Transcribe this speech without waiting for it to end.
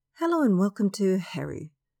Hello and welcome to Heru,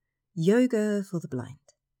 Yoga for the Blind.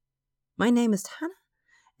 My name is Hannah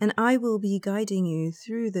and I will be guiding you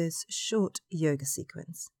through this short yoga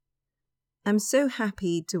sequence. I'm so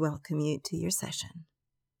happy to welcome you to your session.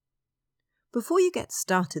 Before you get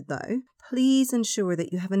started though, please ensure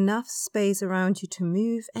that you have enough space around you to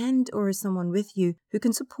move and or someone with you who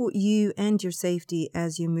can support you and your safety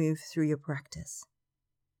as you move through your practice.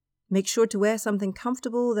 Make sure to wear something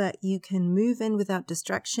comfortable that you can move in without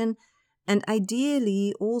distraction, and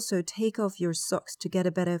ideally also take off your socks to get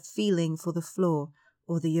a better feeling for the floor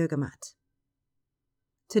or the yoga mat.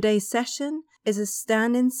 Today's session is a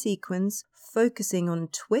stand-in sequence focusing on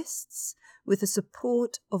twists with the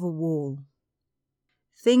support of a wall.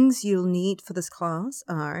 Things you'll need for this class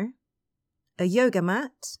are a yoga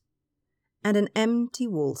mat and an empty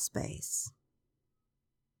wall space.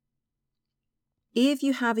 If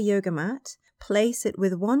you have a yoga mat, place it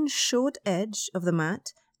with one short edge of the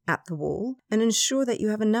mat at the wall and ensure that you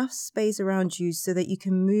have enough space around you so that you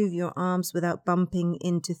can move your arms without bumping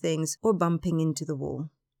into things or bumping into the wall.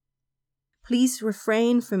 Please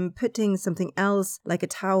refrain from putting something else like a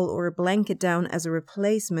towel or a blanket down as a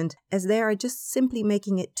replacement, as they are just simply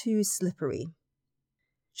making it too slippery.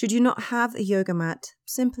 Should you not have a yoga mat,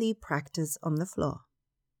 simply practice on the floor.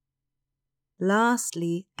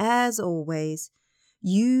 Lastly, as always,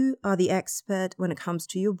 you are the expert when it comes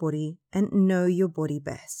to your body and know your body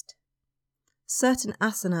best. Certain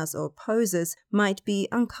asanas or poses might be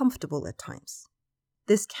uncomfortable at times.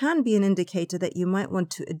 This can be an indicator that you might want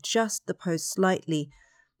to adjust the pose slightly,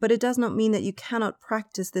 but it does not mean that you cannot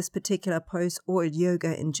practice this particular pose or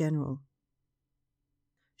yoga in general.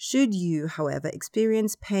 Should you, however,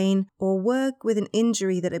 experience pain or work with an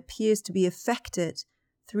injury that appears to be affected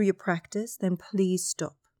through your practice, then please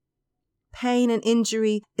stop. Pain and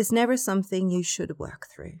injury is never something you should work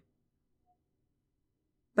through.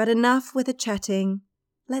 But enough with the chatting,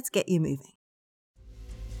 let's get you moving.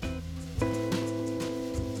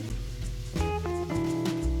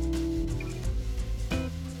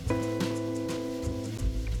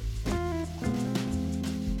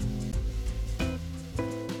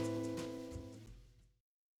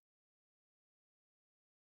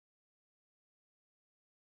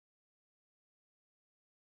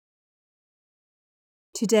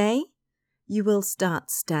 Today, you will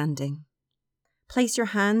start standing. Place your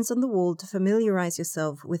hands on the wall to familiarize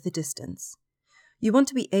yourself with the distance. You want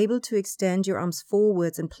to be able to extend your arms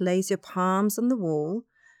forwards and place your palms on the wall,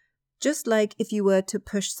 just like if you were to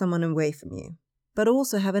push someone away from you, but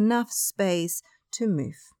also have enough space to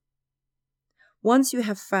move. Once you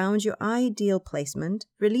have found your ideal placement,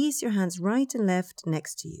 release your hands right and left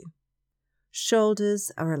next to you.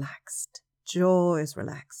 Shoulders are relaxed. Jaw is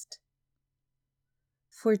relaxed.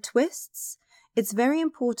 For twists, it's very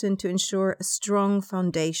important to ensure a strong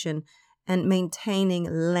foundation and maintaining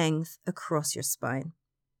length across your spine.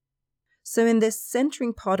 So in this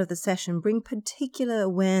centering part of the session, bring particular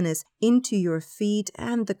awareness into your feet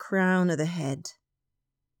and the crown of the head.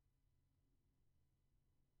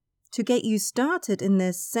 To get you started in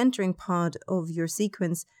this centering part of your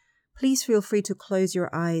sequence, please feel free to close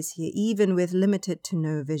your eyes here, even with limited to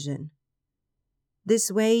no vision.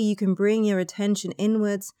 This way you can bring your attention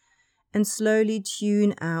inwards and slowly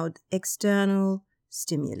tune out external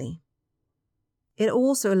stimuli. It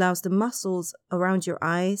also allows the muscles around your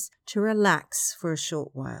eyes to relax for a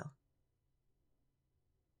short while.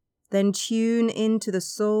 Then tune into the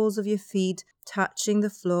soles of your feet, touching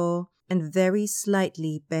the floor, and very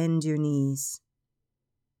slightly bend your knees.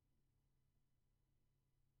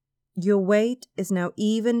 Your weight is now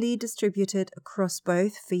evenly distributed across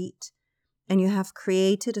both feet, and you have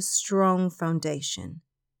created a strong foundation.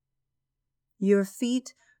 Your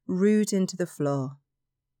feet root into the floor.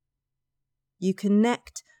 You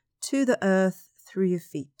connect to the earth through your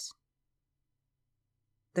feet.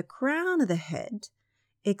 The crown of the head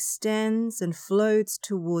extends and floats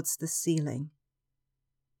towards the ceiling.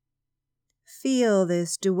 Feel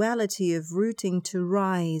this duality of rooting to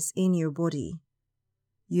rise in your body.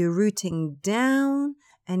 You're rooting down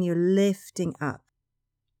and you're lifting up.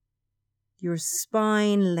 Your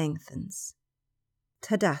spine lengthens.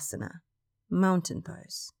 Tadasana, mountain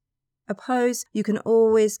pose. A pose you can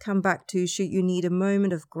always come back to should you need a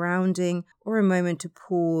moment of grounding or a moment to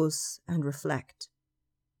pause and reflect.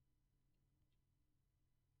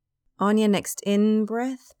 On your next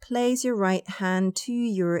in-breath, place your right hand to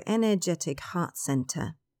your energetic heart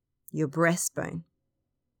center, your breastbone.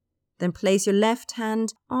 Then place your left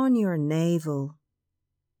hand on your navel.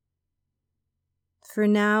 For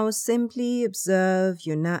now, simply observe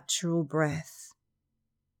your natural breath.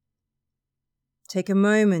 Take a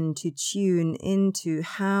moment to tune into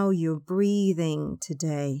how you're breathing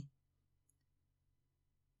today.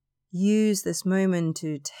 Use this moment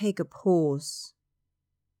to take a pause.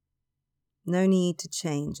 No need to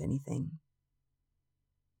change anything.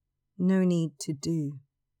 No need to do.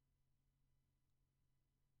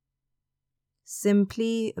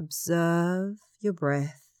 Simply observe your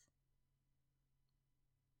breath,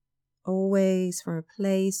 always from a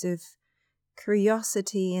place of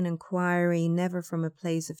curiosity and inquiry, never from a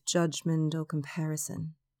place of judgment or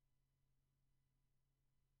comparison.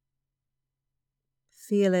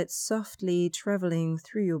 Feel it softly traveling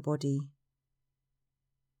through your body.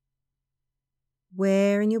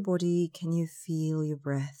 Where in your body can you feel your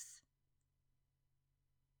breath?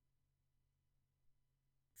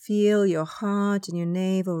 Feel your heart and your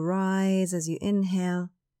navel rise as you inhale.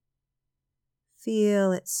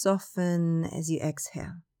 Feel it soften as you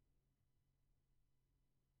exhale.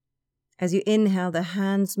 As you inhale, the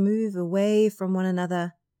hands move away from one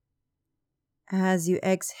another. As you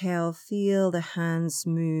exhale, feel the hands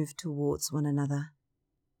move towards one another.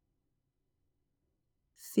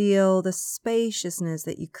 Feel the spaciousness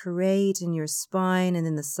that you create in your spine and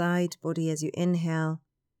in the side body as you inhale.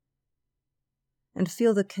 And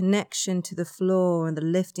feel the connection to the floor and the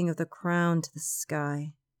lifting of the crown to the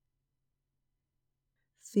sky.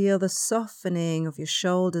 Feel the softening of your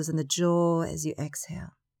shoulders and the jaw as you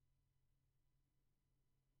exhale.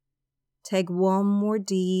 Take one more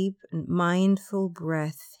deep and mindful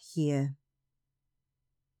breath here.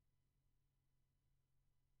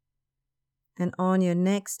 And on your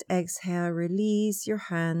next exhale, release your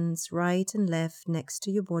hands right and left next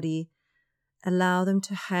to your body. Allow them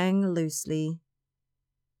to hang loosely.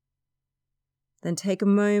 Then take a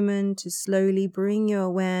moment to slowly bring your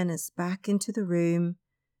awareness back into the room.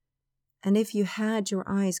 And if you had your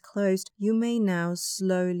eyes closed, you may now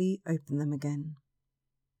slowly open them again.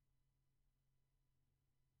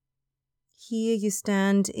 Here you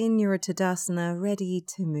stand in your Tadasana, ready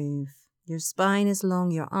to move. Your spine is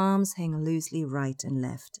long, your arms hang loosely right and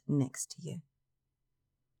left next to you.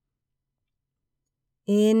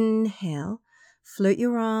 Inhale. Float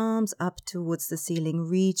your arms up towards the ceiling,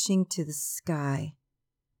 reaching to the sky.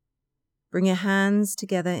 Bring your hands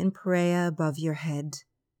together in prayer above your head.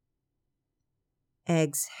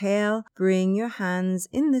 Exhale, bring your hands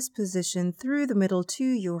in this position through the middle to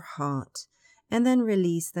your heart, and then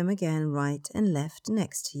release them again right and left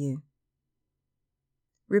next to you.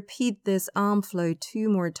 Repeat this arm flow 2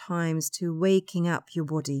 more times to waking up your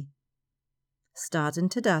body. Start in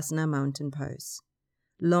Tadasana, mountain pose.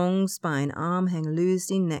 Long spine, arm hang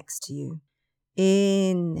loosely next to you.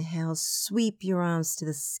 Inhale, sweep your arms to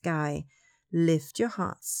the sky. Lift your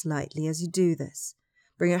heart slightly as you do this.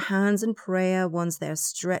 Bring your hands in prayer once they are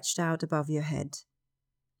stretched out above your head.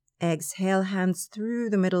 Exhale, hands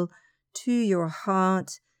through the middle to your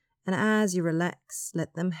heart, and as you relax,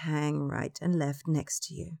 let them hang right and left next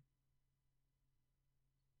to you.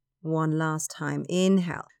 One last time.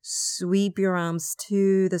 Inhale. Sweep your arms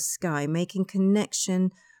to the sky, making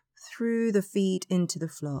connection through the feet into the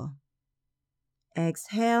floor.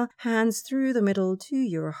 Exhale. Hands through the middle to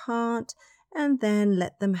your heart, and then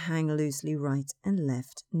let them hang loosely right and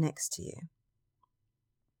left next to you.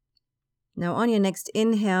 Now on your next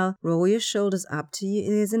inhale, roll your shoulders up to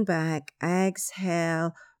your ears and back.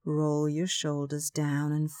 Exhale. Roll your shoulders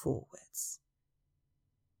down and forwards.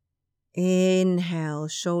 Inhale,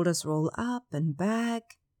 shoulders roll up and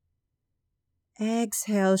back.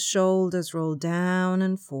 Exhale, shoulders roll down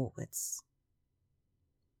and forwards.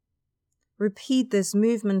 Repeat this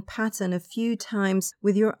movement pattern a few times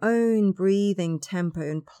with your own breathing tempo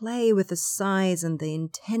and play with the size and the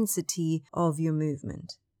intensity of your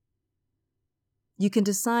movement. You can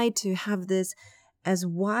decide to have this as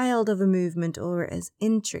wild of a movement or as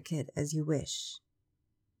intricate as you wish.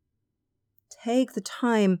 Take the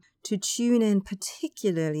time to tune in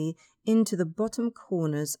particularly into the bottom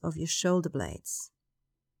corners of your shoulder blades.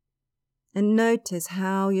 And notice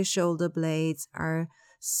how your shoulder blades are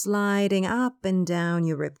sliding up and down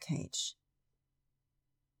your ribcage.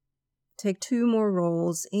 Take 2 more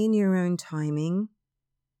rolls in your own timing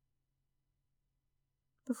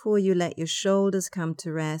before you let your shoulders come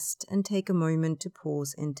to rest and take a moment to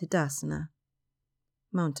pause in Tadasana,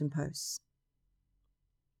 mountain pose.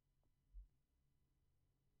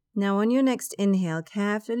 Now on your next inhale,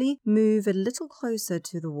 carefully move a little closer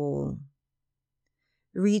to the wall.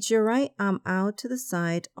 Reach your right arm out to the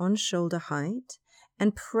side on shoulder height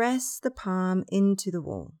and press the palm into the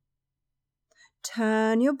wall.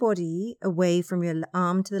 Turn your body away from your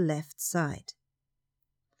arm to the left side.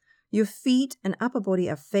 Your feet and upper body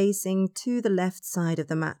are facing to the left side of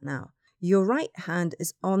the mat now. Your right hand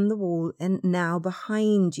is on the wall and now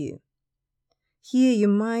behind you. Here you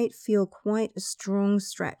might feel quite a strong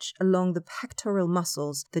stretch along the pectoral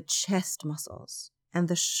muscles, the chest muscles, and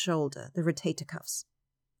the shoulder, the rotator cuffs.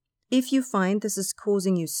 If you find this is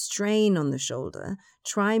causing you strain on the shoulder,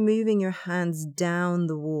 try moving your hands down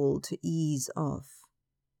the wall to ease off.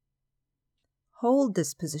 Hold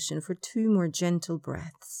this position for 2 more gentle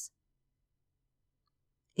breaths.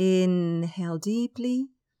 Inhale deeply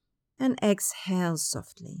and exhale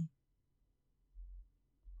softly.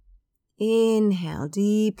 Inhale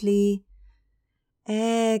deeply,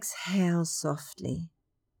 exhale softly.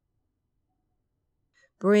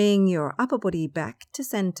 Bring your upper body back to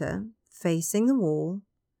center, facing the wall,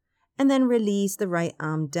 and then release the right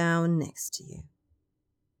arm down next to you.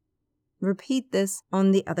 Repeat this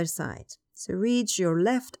on the other side. So reach your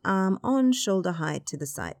left arm on shoulder height to the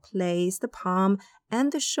side. Place the palm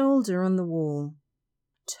and the shoulder on the wall.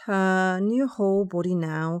 Turn your whole body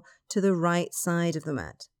now to the right side of the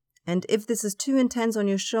mat. And if this is too intense on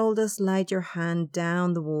your shoulder, slide your hand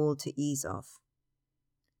down the wall to ease off.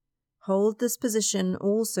 Hold this position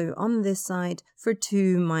also on this side for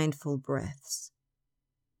 2 mindful breaths.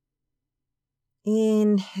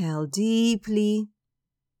 Inhale deeply.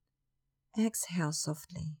 Exhale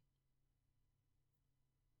softly.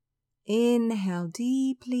 Inhale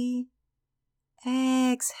deeply.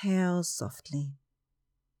 Exhale softly.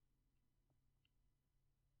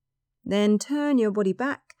 Then turn your body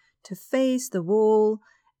back to face the wall,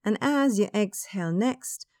 and as you exhale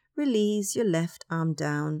next, release your left arm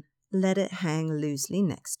down. Let it hang loosely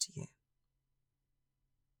next to you.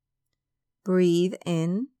 Breathe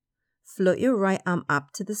in, float your right arm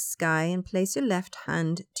up to the sky and place your left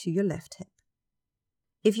hand to your left hip.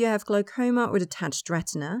 If you have glaucoma or detached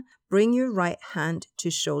retina, bring your right hand to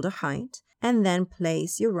shoulder height and then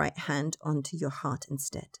place your right hand onto your heart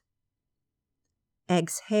instead.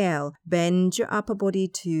 Exhale, bend your upper body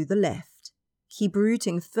to the left. Keep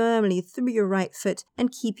rooting firmly through your right foot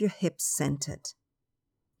and keep your hips centered.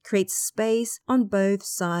 Create space on both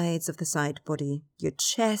sides of the side body. Your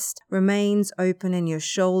chest remains open and your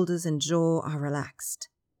shoulders and jaw are relaxed.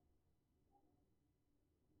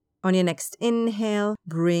 On your next inhale,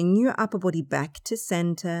 bring your upper body back to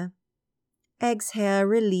center. Exhale,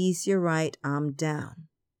 release your right arm down.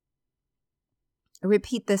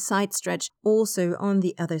 Repeat the side stretch also on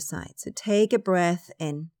the other side. So take a breath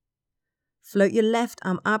in. Float your left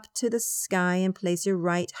arm up to the sky and place your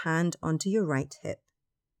right hand onto your right hip.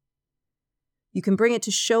 You can bring it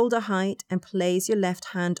to shoulder height and place your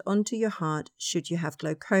left hand onto your heart should you have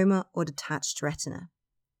glaucoma or detached retina.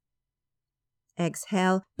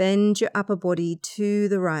 Exhale, bend your upper body to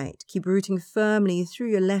the right. Keep rooting firmly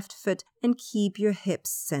through your left foot and keep your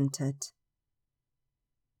hips centered.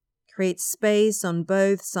 Create space on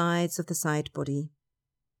both sides of the side body.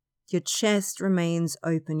 Your chest remains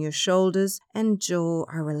open, your shoulders and jaw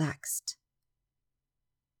are relaxed.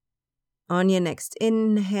 On your next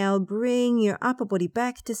inhale, bring your upper body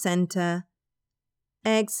back to center.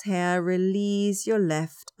 Exhale, release your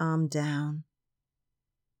left arm down.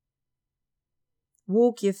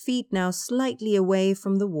 Walk your feet now slightly away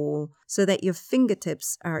from the wall so that your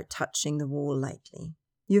fingertips are touching the wall lightly.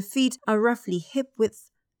 Your feet are roughly hip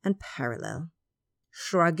width and parallel.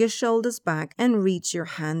 Shrug your shoulders back and reach your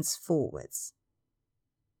hands forwards.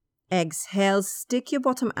 Exhale, stick your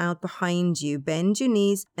bottom out behind you, bend your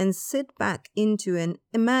knees and sit back into an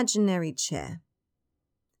imaginary chair.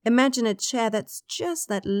 Imagine a chair that's just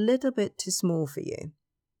that little bit too small for you.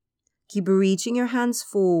 Keep reaching your hands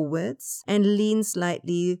forwards and lean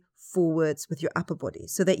slightly forwards with your upper body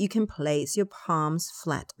so that you can place your palms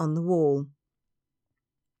flat on the wall.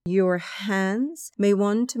 Your hands may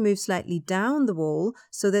want to move slightly down the wall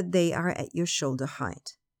so that they are at your shoulder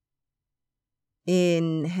height.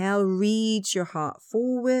 Inhale, reach your heart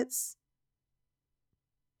forwards.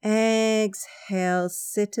 Exhale,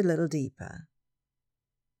 sit a little deeper.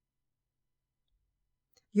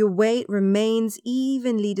 Your weight remains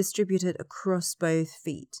evenly distributed across both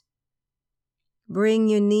feet. Bring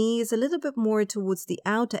your knees a little bit more towards the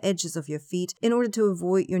outer edges of your feet in order to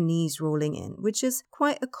avoid your knees rolling in, which is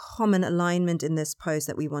quite a common alignment in this pose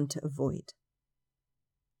that we want to avoid.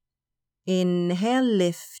 Inhale,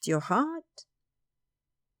 lift your heart.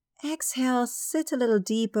 Exhale, sit a little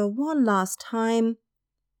deeper one last time.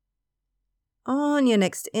 On your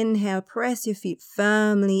next inhale, press your feet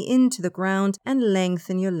firmly into the ground and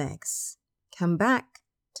lengthen your legs. Come back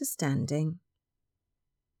to standing.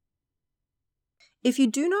 If you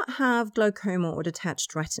do not have glaucoma or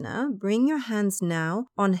detached retina, bring your hands now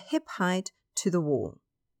on hip height to the wall.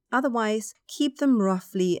 Otherwise, keep them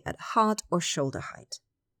roughly at heart or shoulder height.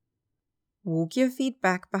 Walk your feet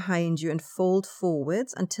back behind you and fold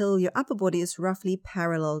forwards until your upper body is roughly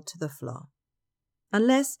parallel to the floor,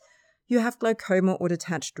 unless you have glaucoma or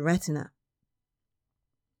detached retina.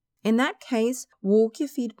 In that case, walk your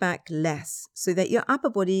feet back less so that your upper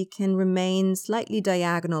body can remain slightly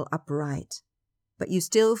diagonal upright, but you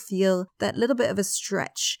still feel that little bit of a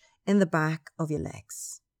stretch in the back of your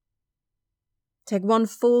legs. Take one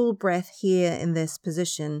full breath here in this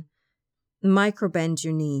position. Micro-bend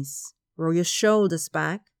your knees. Roll your shoulders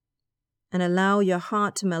back and allow your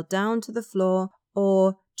heart to melt down to the floor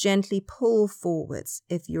or gently pull forwards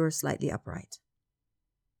if you're slightly upright.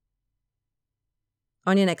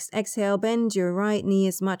 On your next exhale, bend your right knee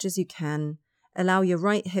as much as you can. Allow your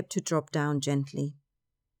right hip to drop down gently.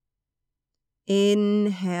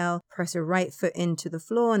 Inhale, press your right foot into the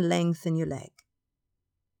floor and lengthen your leg.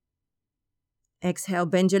 Exhale,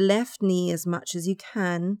 bend your left knee as much as you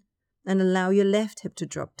can and allow your left hip to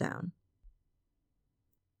drop down.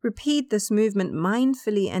 Repeat this movement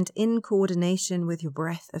mindfully and in coordination with your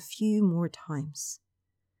breath a few more times.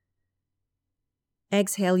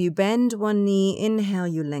 Exhale, you bend one knee. Inhale,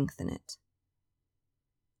 you lengthen it.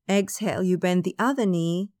 Exhale, you bend the other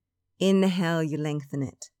knee. Inhale, you lengthen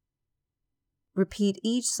it. Repeat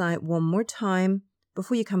each side one more time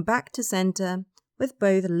before you come back to center with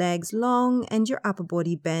both legs long and your upper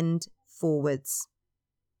body bend forwards.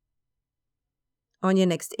 On your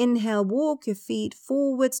next inhale, walk your feet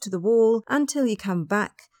forwards to the wall until you come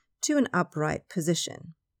back to an upright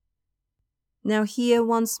position. Now here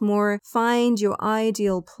once more, find your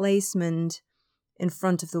ideal placement in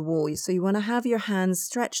front of the wall. So you want to have your hands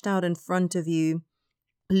stretched out in front of you,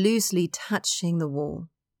 loosely touching the wall.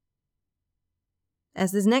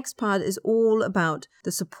 As this next part is all about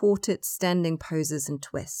the supported standing poses and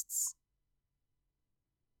twists.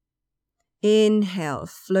 Inhale,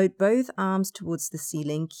 float both arms towards the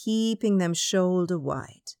ceiling, keeping them shoulder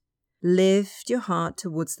wide. Lift your heart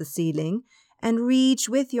towards the ceiling and reach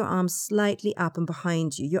with your arms slightly up and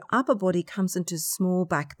behind you. Your upper body comes into a small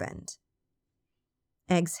back bend.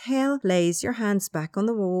 Exhale, place your hands back on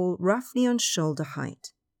the wall, roughly on shoulder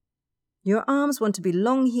height. Your arms want to be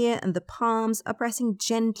long here and the palms are pressing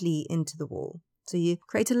gently into the wall, so you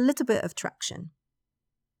create a little bit of traction.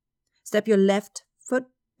 Step your left foot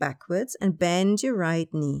backwards and bend your right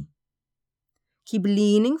knee. Keep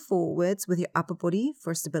leaning forwards with your upper body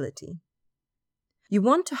for stability. You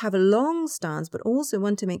want to have a long stance, but also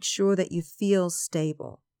want to make sure that you feel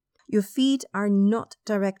stable. Your feet are not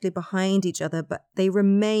directly behind each other, but they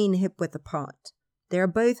remain hip-width apart. They are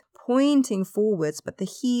both pointing forwards, but the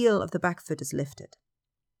heel of the back foot is lifted.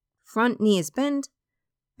 Front knee is bent,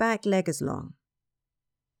 back leg is long.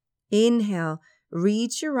 Inhale,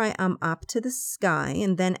 reach your right arm up to the sky,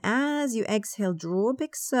 and then as you exhale, draw a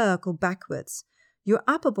big circle backwards. Your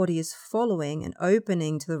upper body is following and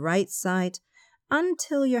opening to the right side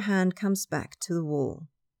until your hand comes back to the wall.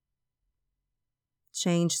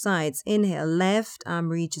 Change sides. Inhale, left arm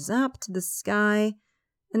reaches up to the sky,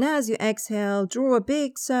 and as you exhale, draw a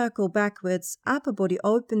big circle backwards, upper body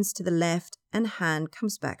opens to the left, and hand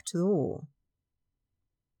comes back to the wall.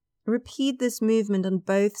 Repeat this movement on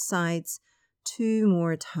both sides 2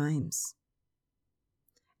 more times.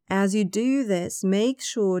 As you do this, make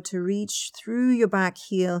sure to reach through your back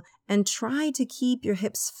heel and try to keep your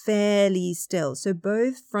hips fairly still, so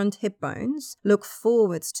both front hip bones look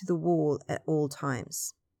forwards to the wall at all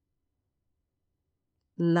times.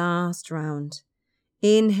 Last round.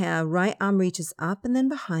 Inhale, right arm reaches up and then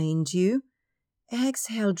behind you.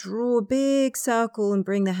 Exhale, draw a big circle and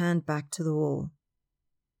bring the hand back to the wall.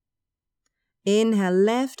 Inhale,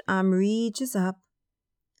 left arm reaches up.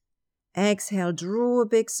 Exhale, draw a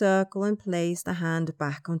big circle and place the hand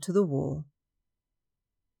back onto the wall.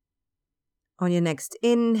 On your next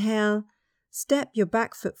inhale, step your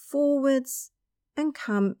back foot forwards and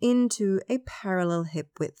come into a parallel hip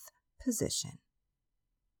width position.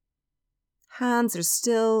 Hands are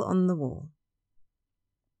still on the wall.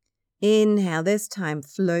 Inhale, this time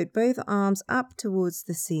float both arms up towards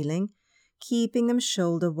the ceiling, keeping them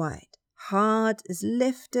shoulder wide. Heart is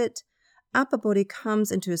lifted. Upper body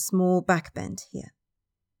comes into a small back bend here.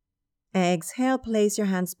 Exhale, place your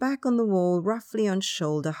hands back on the wall, roughly on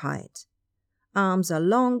shoulder height. Arms are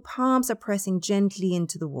long, palms are pressing gently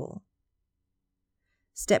into the wall.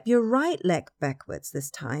 Step your right leg backwards this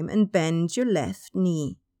time and bend your left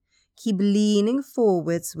knee. Keep leaning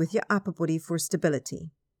forwards with your upper body for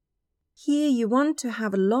stability. Here you want to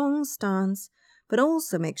have a long stance, but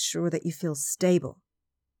also make sure that you feel stable.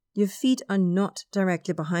 Your feet are not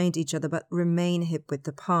directly behind each other, but remain hip-width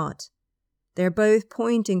apart. They're both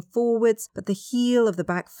pointing forwards, but the heel of the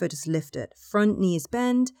back foot is lifted. Front knee is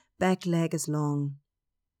bent, back leg is long.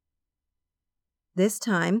 This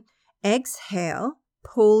time, exhale,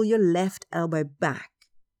 pull your left elbow back.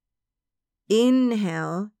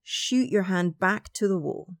 Inhale, shoot your hand back to the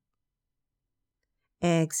wall.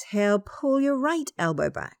 Exhale, pull your right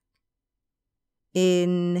elbow back.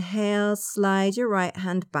 Inhale, slide your right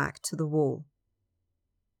hand back to the wall.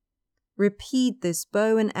 Repeat this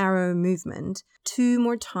bow and arrow movement 2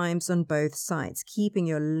 more times on both sides, keeping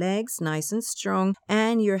your legs nice and strong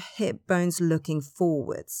and your hip bones looking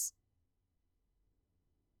forwards.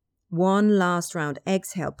 One last round.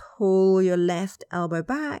 Exhale, pull your left elbow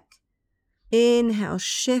back. Inhale,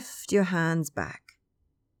 shift your hands back.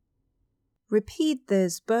 Repeat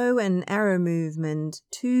this bow and arrow movement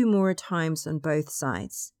 2 more times on both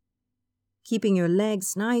sides, keeping your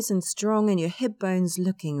legs nice and strong and your hip bones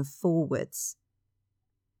looking forwards.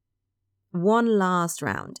 One last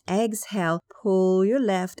round. Exhale, pull your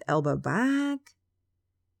left elbow back.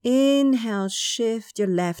 Inhale, shift your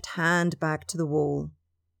left hand back to the wall.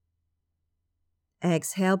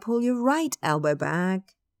 Exhale, pull your right elbow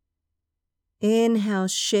back. Inhale,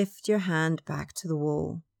 shift your hand back to the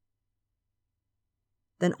wall.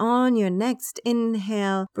 Then on your next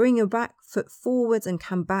inhale, bring your back foot forwards and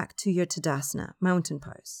come back to your Tadasana, mountain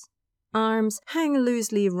pose. Arms hang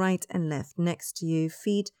loosely right and left next to you,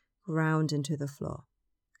 feet ground into the floor.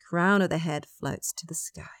 Crown of the head floats to the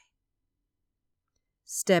sky.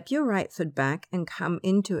 Step your right foot back and come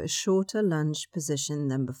into a shorter lunge position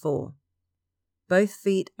than before. Both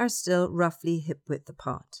feet are still roughly hip-width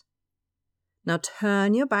apart. Now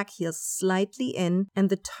turn your back heel slightly in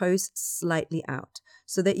and the toes slightly out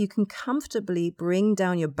so that you can comfortably bring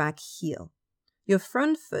down your back heel. Your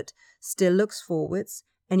front foot still looks forwards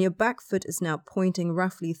and your back foot is now pointing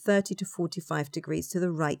roughly 30 to 45 degrees to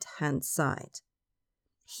the right-hand side.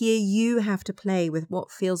 Here you have to play with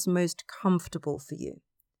what feels most comfortable for you.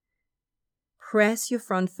 Press your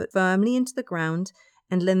front foot firmly into the ground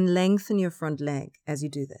and then lengthen your front leg as you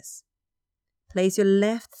do this. Place your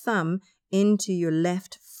left thumb into your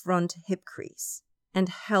left front hip crease and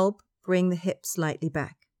help bring the hip slightly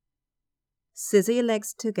back. Scissor your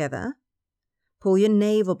legs together, pull your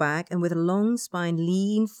navel back and with a long spine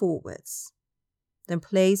lean forwards. Then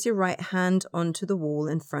place your right hand onto the wall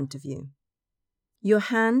in front of you. Your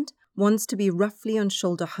hand wants to be roughly on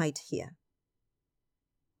shoulder height here.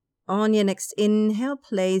 On your next inhale,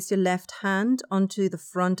 place your left hand onto the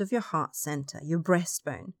front of your heart center, your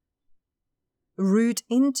breastbone. Root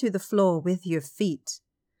into the floor with your feet,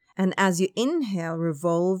 and as you inhale,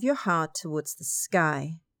 revolve your heart towards the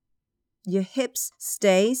sky. Your hips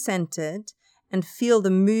stay centered and feel the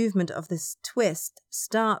movement of this twist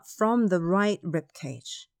start from the right rib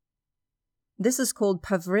cage. This is called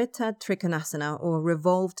Parivrtta Trikonasana or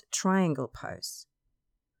revolved triangle pose.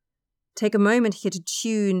 Take a moment here to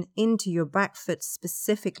tune into your back foot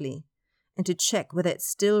specifically and to check whether it's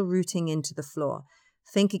still rooting into the floor.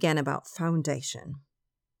 Think again about foundation.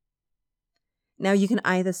 Now you can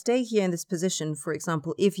either stay here in this position, for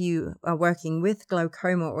example, if you are working with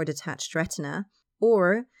glaucoma or detached retina,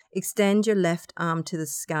 or extend your left arm to the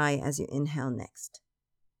sky as you inhale next.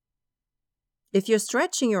 If you're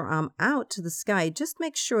stretching your arm out to the sky, just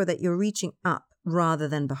make sure that you're reaching up rather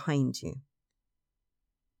than behind you.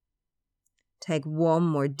 Take one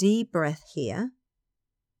more deep breath here.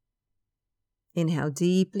 Inhale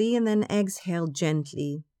deeply and then exhale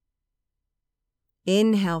gently.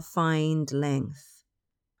 Inhale, find length.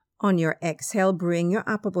 On your exhale, bring your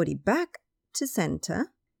upper body back to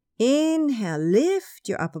center. Inhale, lift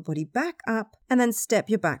your upper body back up and then step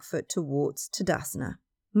your back foot towards Tadasana,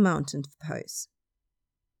 mountain pose.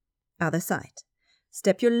 Other side.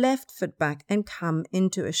 Step your left foot back and come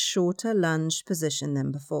into a shorter lunge position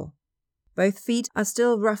than before. Both feet are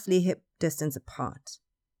still roughly hip distance apart.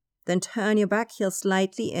 Then turn your back heel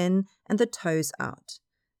slightly in and the toes out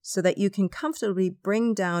so that you can comfortably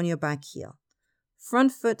bring down your back heel.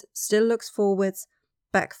 Front foot still looks forwards,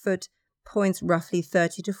 back foot points roughly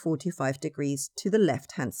 30 to 45 degrees to the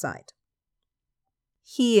left-hand side.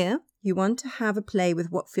 Here, you want to have a play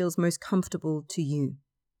with what feels most comfortable to you.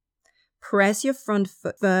 Press your front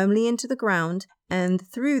foot firmly into the ground and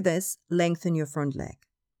through this, lengthen your front leg.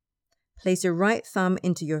 Place your right thumb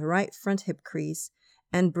into your right front hip crease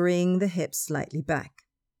and bring the hips slightly back.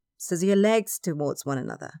 Scissor your legs towards one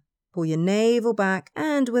another. Pull your navel back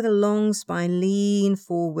and with a long spine lean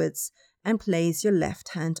forwards and place your left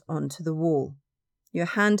hand onto the wall. Your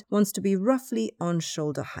hand wants to be roughly on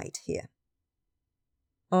shoulder height here.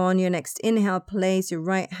 On your next inhale, place your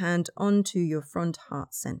right hand onto your front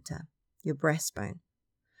heart center, your breastbone.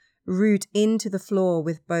 Root into the floor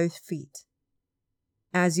with both feet.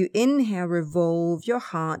 As you inhale, revolve your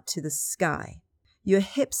heart to the sky. Your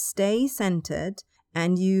hips stay centered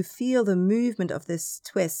and you feel the movement of this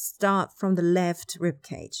twist start from the left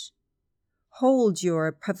ribcage. Hold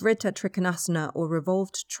your Parivrtta Trikonasana or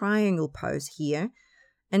revolved triangle pose here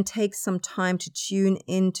and take some time to tune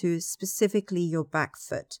into specifically your back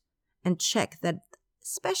foot and check that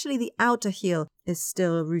especially the outer heel is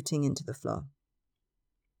still rooting into the floor.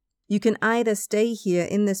 You can either stay here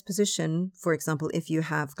in this position, for example, if you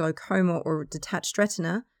have glaucoma or detached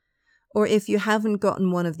retina, or if you haven't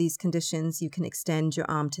gotten one of these conditions, you can extend your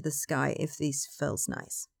arm to the sky if this feels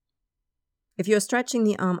nice. If you're stretching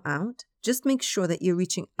the arm out, just make sure that you're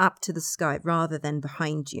reaching up to the sky rather than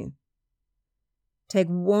behind you. Take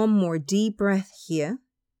one more deep breath here.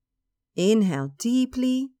 Inhale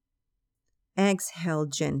deeply. Exhale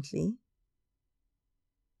gently.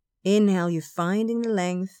 Inhale, you're finding the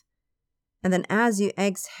length. And then as you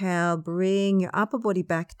exhale, bring your upper body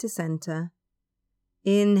back to center.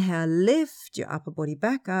 Inhale, lift your upper body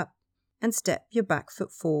back up and step your back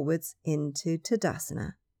foot forwards into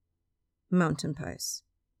Tadasana, mountain pose.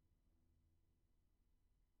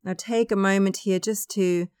 Now take a moment here just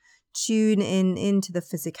to tune into the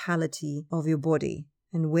physicality of your body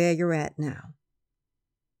and where you're at now.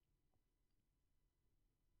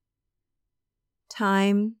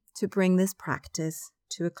 Time to bring this practice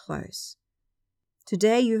to a close.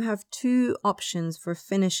 Today you have two options for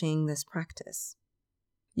finishing this practice.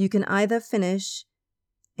 You can either finish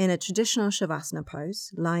in a traditional Shavasana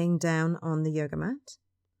pose, lying down on the yoga mat,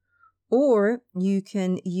 or you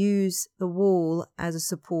can use the wall as a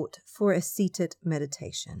support for a seated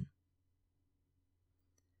meditation.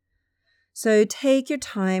 So take your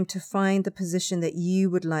time to find the position that you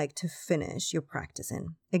would like to finish your practice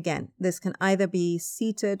in. Again, this can either be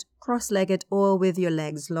seated, cross-legged, or with your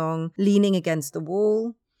legs long, leaning against the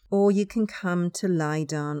wall, or you can come to lie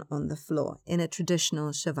down on the floor in a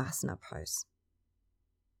traditional Shavasana pose.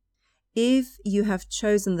 If you have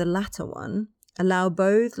chosen the latter one, allow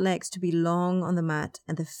both legs to be long on the mat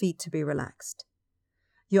and the feet to be relaxed.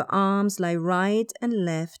 Your arms lie right and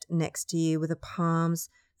left next to you with the palms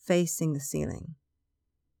facing the ceiling.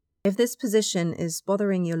 If this position is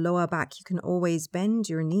bothering your lower back, you can always bend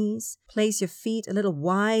your knees, place your feet a little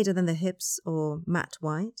wider than the hips or mat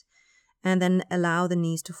wide, and then allow the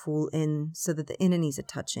knees to fall in so that the inner knees are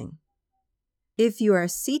touching. If you are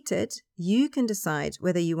seated, you can decide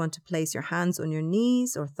whether you want to place your hands on your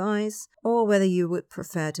knees or thighs, or whether you would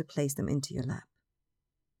prefer to place them into your lap.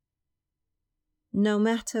 No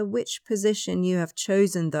matter which position you have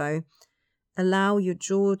chosen though, allow your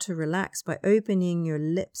jaw to relax by opening your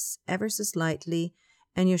lips ever so slightly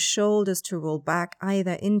and your shoulders to roll back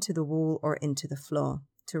either into the wall or into the floor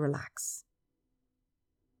to relax.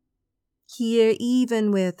 Here,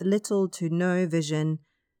 even with little to no vision,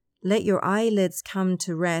 let your eyelids come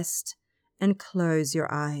to rest and close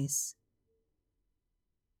your eyes.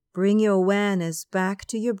 Bring your awareness back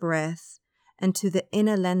to your breath and to the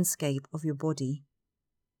inner landscape of your body.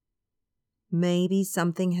 Maybe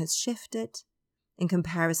something has shifted in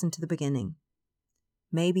comparison to the beginning.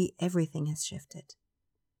 Maybe everything has shifted.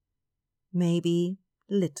 Maybe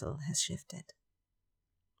little has shifted.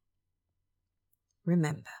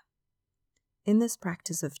 Remember, in this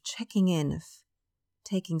practice of checking in, of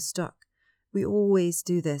taking stock, we always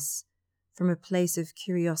do this from a place of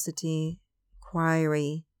curiosity,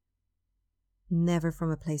 inquiry, never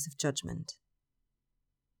from a place of judgment.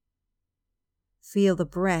 Feel the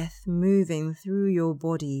breath moving through your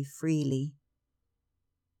body freely.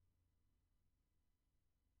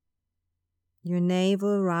 Your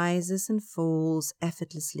navel rises and falls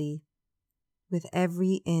effortlessly with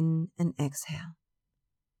every in and exhale.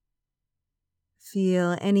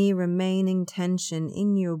 Feel any remaining tension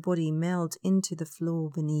in your body melt into the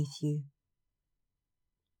floor beneath you.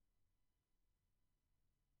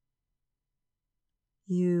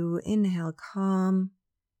 You inhale calm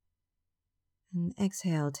and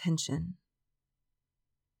exhale tension.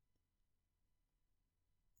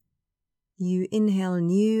 You inhale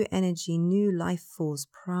new energy, new life force,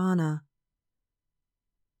 prana.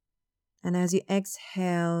 And as you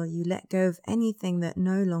exhale, you let go of anything that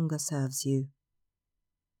no longer serves you.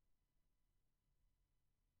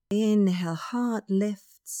 Inhale, heart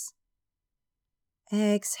lifts.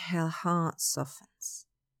 Exhale, heart softens.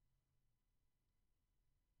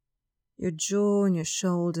 Your jaw and your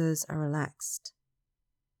shoulders are relaxed.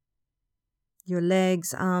 Your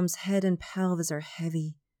legs, arms, head, and pelvis are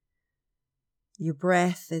heavy. Your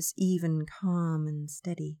breath is even, calm, and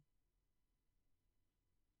steady.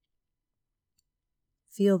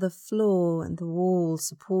 Feel the floor and the wall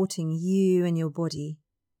supporting you and your body.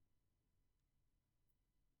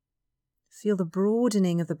 Feel the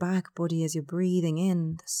broadening of the back body as you're breathing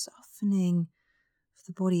in, the softening of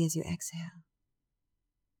the body as you exhale.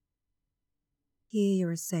 Here you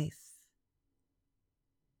are safe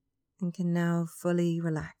and can now fully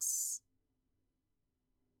relax.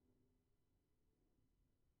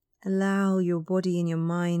 Allow your body and your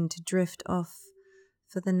mind to drift off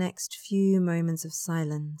for the next few moments of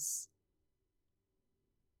silence.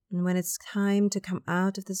 And when it's time to come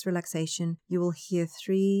out of this relaxation, you will hear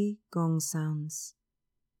 3 gong sounds.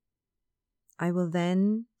 I will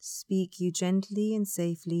then speak you gently and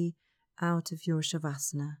safely out of your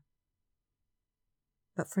Shavasana.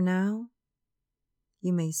 But for now,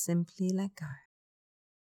 you may simply let go.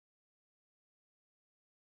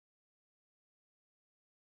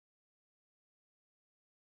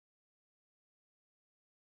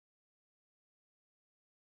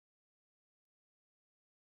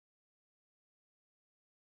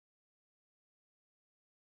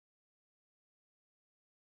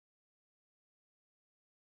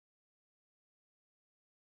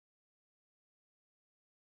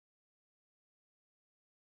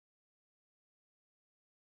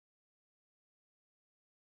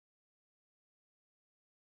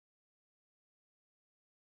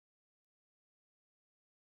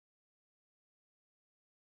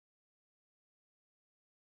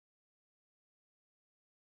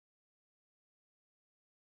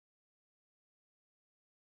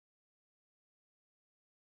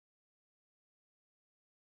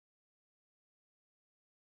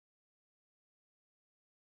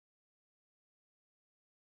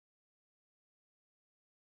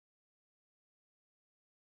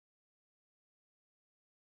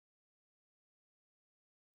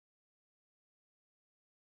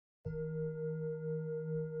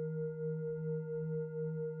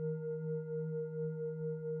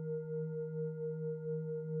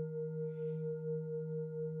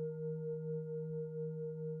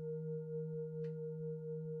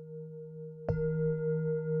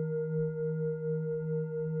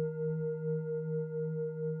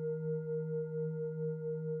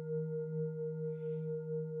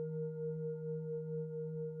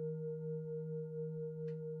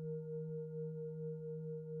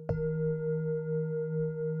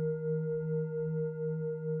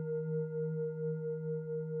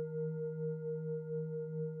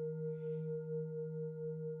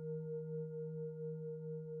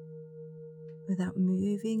 Without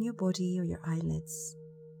moving your body or your eyelids,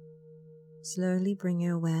 slowly bring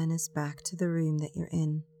your awareness back to the room that you're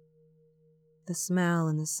in, the smell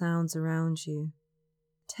and the sounds around you,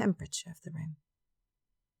 temperature of the room.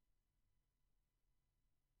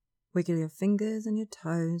 Wiggle your fingers and your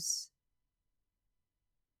toes.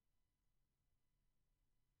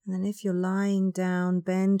 And then if you're lying down,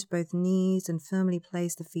 bend both knees and firmly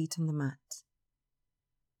place the feet on the mat.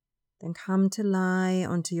 Then come to lie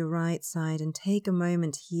onto your right side and take a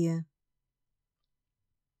moment here.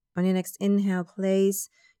 On your next inhale, place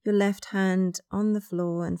your left hand on the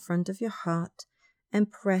floor in front of your heart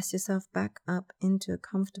and press yourself back up into a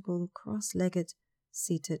comfortable cross-legged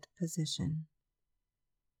seated position.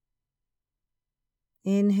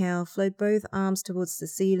 Inhale, float both arms towards the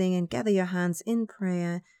ceiling and gather your hands in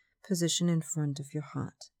prayer position in front of your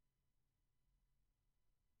heart.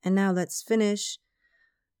 And now let's finish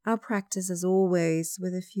our practice as always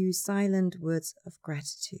with a few silent words of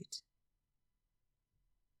gratitude.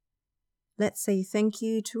 Let's say thank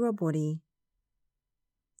you to our body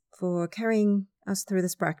for carrying us through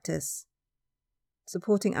this practice,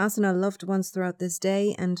 supporting us and our loved ones throughout this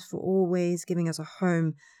day, and for always giving us a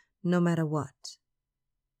home no matter what.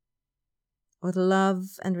 With love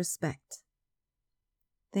and respect,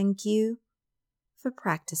 thank you for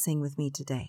practicing with me today.